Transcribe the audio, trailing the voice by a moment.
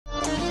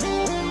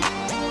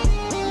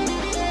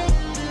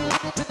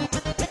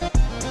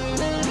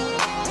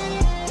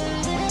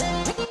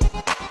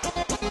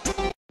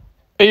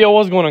Hey, yo,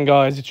 what's going on,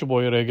 guys? It's your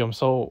boy Regam.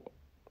 So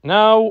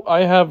now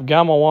I have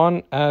Gamma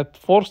 1 at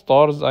 4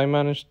 stars. I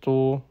managed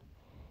to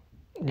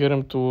get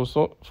him to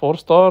 4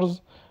 stars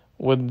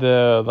with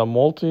the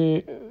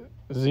multi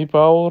Z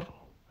power.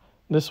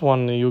 This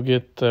one you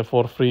get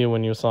for free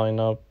when you sign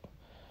up,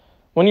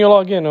 when you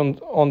log in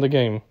on the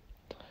game.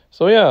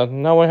 So yeah,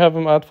 now I have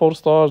him at 4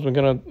 stars.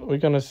 We're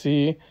gonna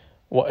see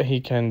what he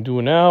can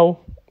do now,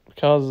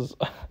 because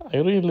I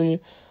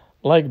really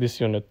like this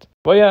unit.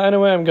 But yeah,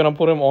 anyway, I'm gonna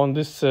put him on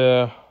this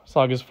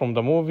sagas from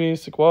the movie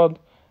squad,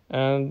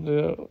 and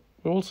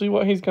we will see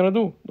what he's gonna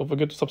do. Don't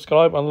forget to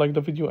subscribe and like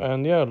the video,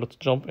 and yeah, let's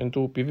jump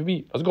into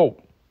PvP. Let's go.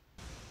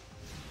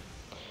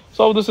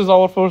 So this is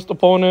our first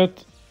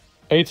opponent,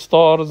 8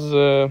 stars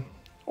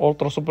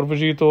Ultra Super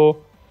Vegito,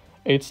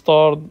 8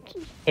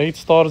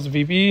 stars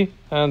VP,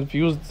 and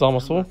fused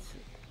Zamasu.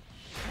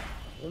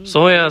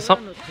 So yeah,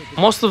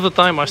 most of the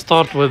time I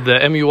start with the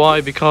MUI,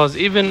 because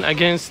even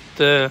against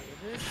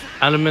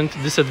element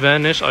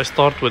disadvantage, I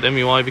start with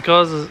MUI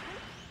because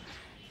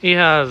he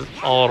has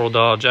auto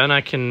dodge and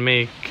I can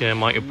make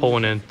my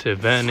opponent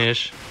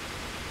vanish.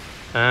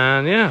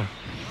 And yeah,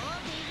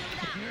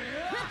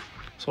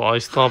 so I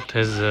stopped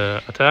his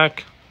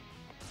attack.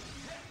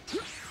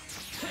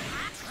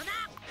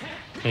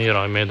 Here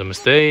I made a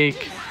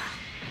mistake.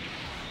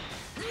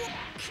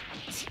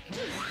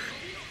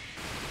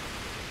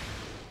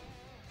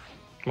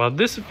 But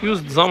this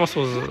fused Zamasu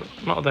was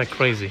not that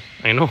crazy.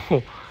 I know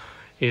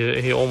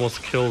he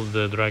almost killed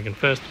the Dragon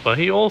Fist, but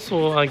he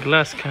also a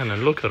glass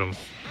cannon. Look at him.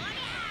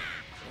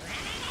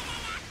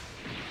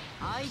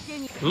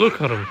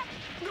 Look at him.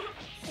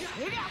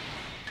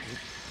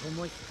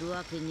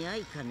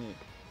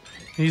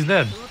 He's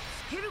dead.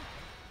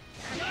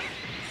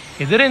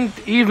 He didn't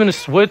even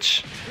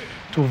switch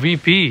to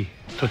VP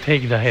to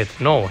take the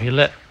hit. No, he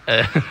let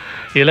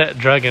he let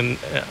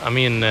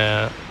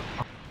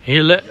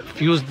he let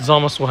fused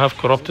Zamasu have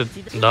corrupted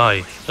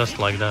die just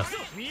like that.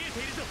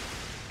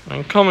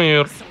 And come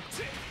here.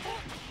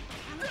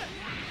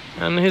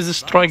 And his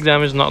strike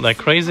damage is not that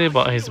crazy,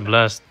 but his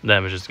blast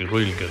damage is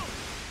really good.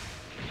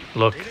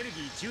 Look.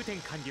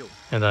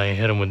 And I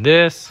hit him with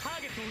this.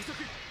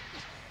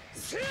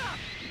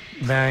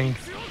 Bang.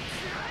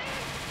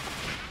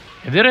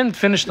 He didn't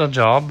finish the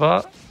job,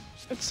 but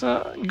it's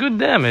a good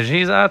damage.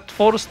 He's at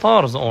 4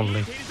 stars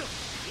only.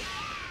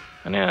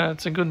 And yeah,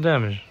 it's a good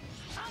damage.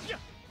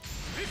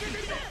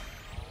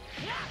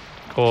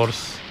 Of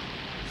course,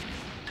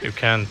 you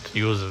can't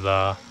use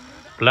the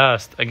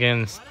blast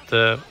against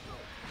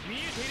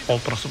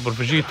Ultra Super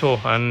Vegito,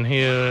 and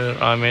here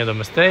I made a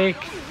mistake.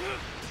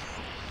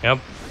 Yep.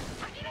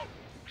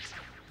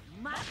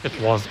 It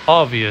was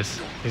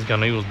obvious he's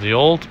gonna use the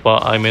ult,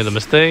 but I made a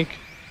mistake.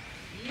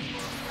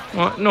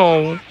 What?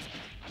 No.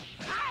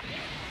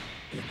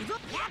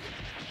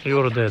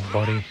 You're dead,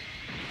 buddy.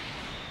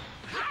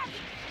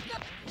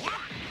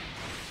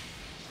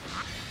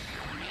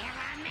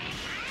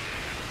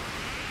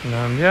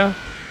 And yeah,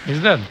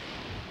 he's dead.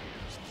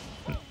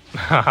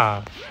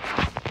 Of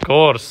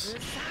course.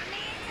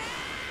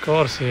 Of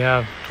course he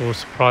have to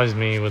surprise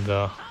me with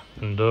the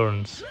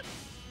endurance.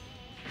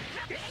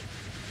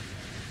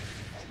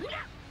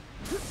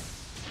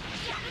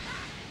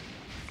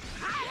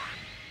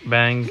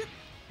 Bang.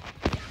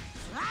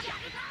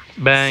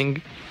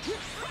 Bang.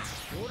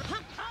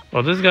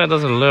 Well, this guy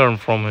doesn't learn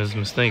from his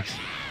mistakes.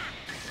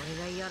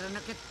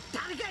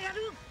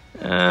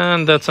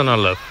 And that's an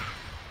LF.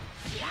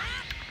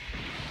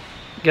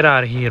 Get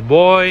out of here,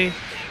 boy,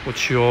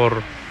 with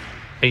your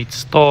 8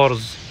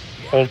 stars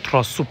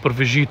Ultra Super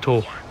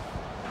Vegito.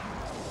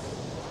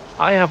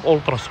 I have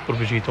Ultra Super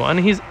Vegito, and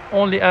he's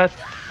only at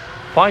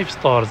 5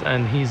 stars,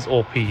 and he's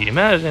OP.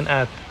 Imagine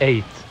at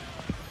 8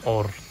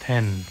 or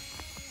 10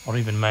 or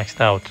even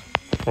maxed out.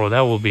 Bro,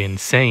 that will be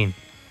insane.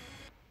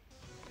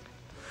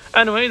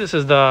 Anyway, this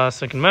is the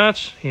second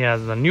match. He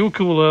has the new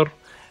cooler,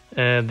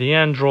 the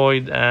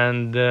android,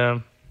 and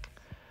the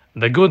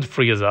good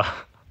Frieza.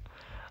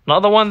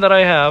 Not the one that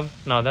I have.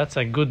 No, that's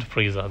a good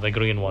Frieza, the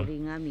green one.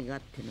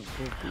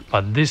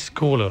 But this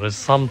cooler is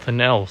something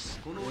else.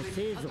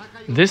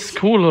 This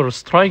cooler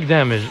strike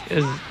damage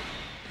is...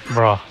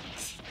 bruh.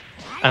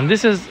 And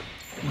this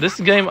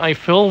game I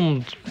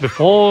filmed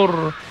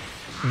before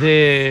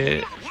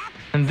the...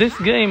 And this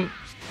game,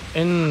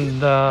 in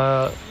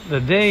the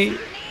day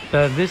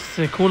that this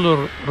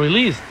cooler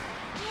released,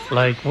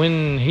 like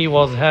when he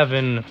was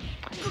having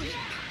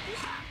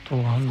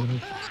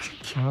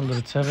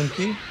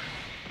 270k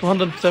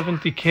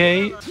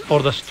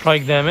for the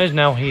strike damage.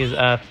 Now he is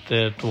at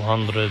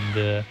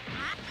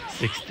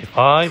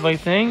 265, I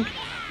think.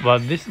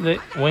 But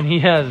when he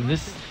has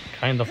this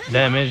kind of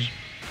damage,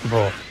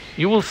 bro,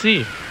 you will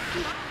see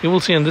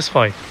in this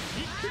fight.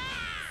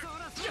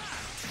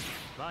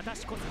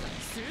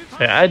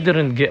 I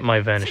didn't get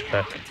my vanish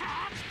back.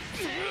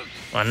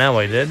 Well, now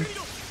I did.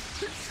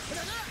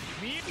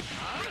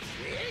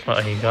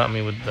 But he got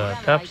me with the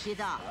taps.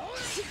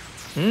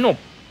 Nope.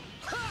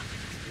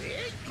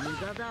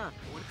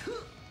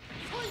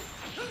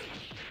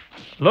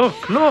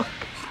 Look. Look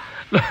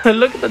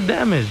at the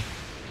damage.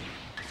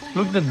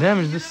 Look at the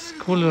damage this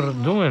cooler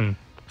doing.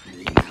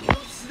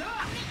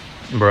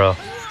 Bro,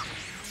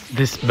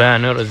 this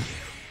banner is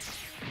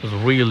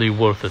really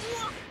worth it.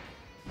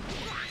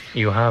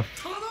 You have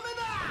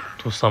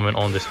to summon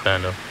on this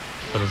banner.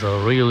 It is a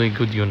really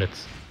good unit.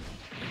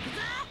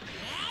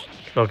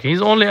 Look,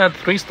 he's only at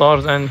 3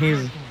 stars and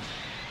he's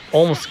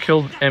almost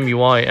killed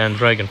MUI and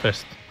Dragon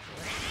Fist.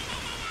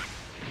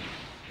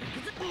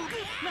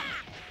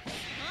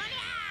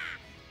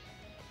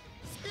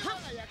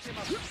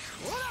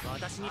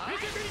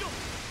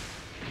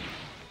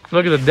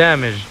 Look at the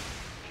damage.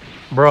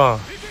 Bruh,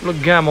 look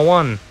Gamma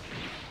 1.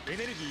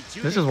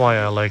 This is why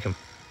I like him.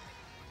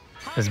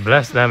 His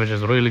blast damage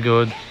is really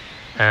good.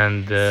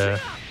 And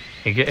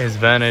he get his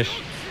vanish.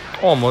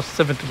 Almost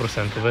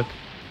 70% of it.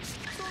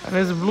 And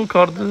his blue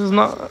card is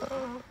not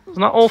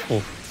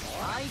awful.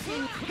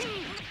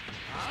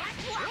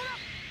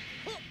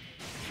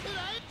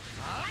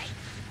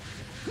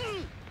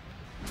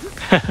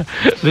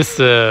 This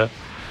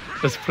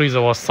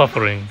Frieza was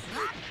suffering.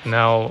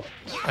 Now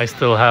I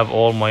still have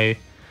all my,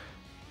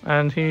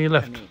 and he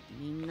left.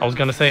 I was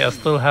gonna say I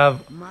still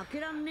have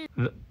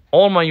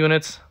all my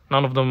units.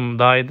 None of them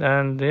died,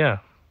 and yeah,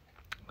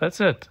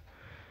 that's it.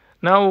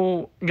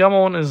 Now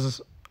Gamma 1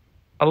 is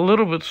a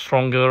little bit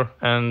stronger,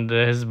 and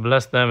his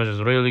blast damage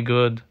is really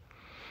good.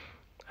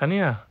 And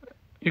yeah,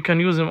 you can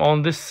use him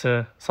on this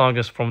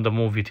sagas from the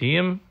movie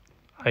team.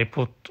 I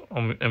put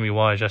on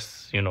MUI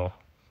just, you know,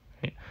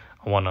 I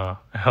wanna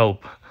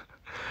help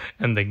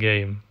in the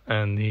game,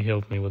 and he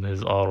helped me with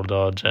his auto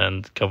dodge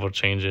and cover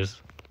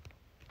changes.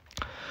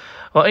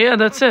 Well, yeah,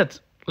 that's it.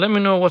 Let me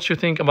know what you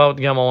think about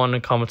Gamma 1 in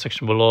the comment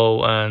section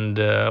below, and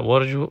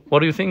what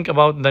do you think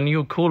about the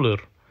new cooler?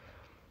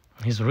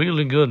 He's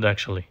really good,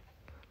 actually.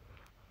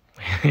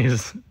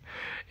 he's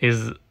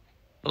a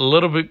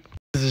little bit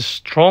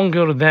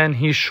stronger than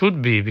he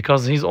should be,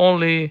 because he's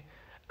only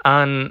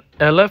an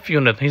LF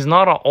unit. He's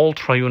not an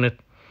ultra unit.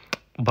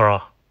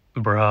 Bruh,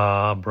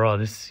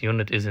 this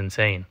unit is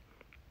insane.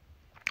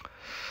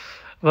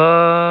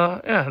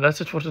 But yeah, that's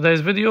it for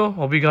today's video.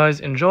 Hope you guys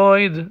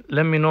enjoyed.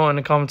 Let me know in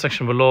the comment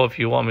section below if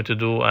you want me to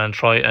do and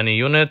try any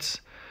units.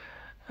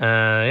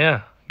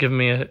 Yeah, give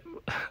me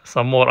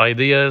some more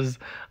ideas.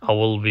 I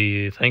will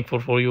be thankful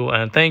for you.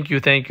 And thank you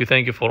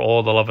for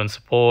all the love and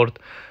support.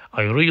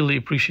 I really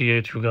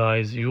appreciate you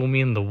guys. You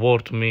mean the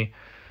world to me.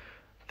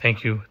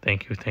 Thank you.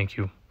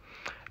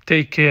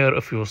 Take care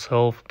of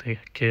yourself.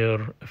 Take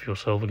care of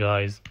yourself,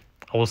 guys.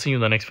 I will see you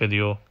in the next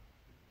video.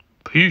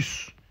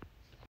 Peace.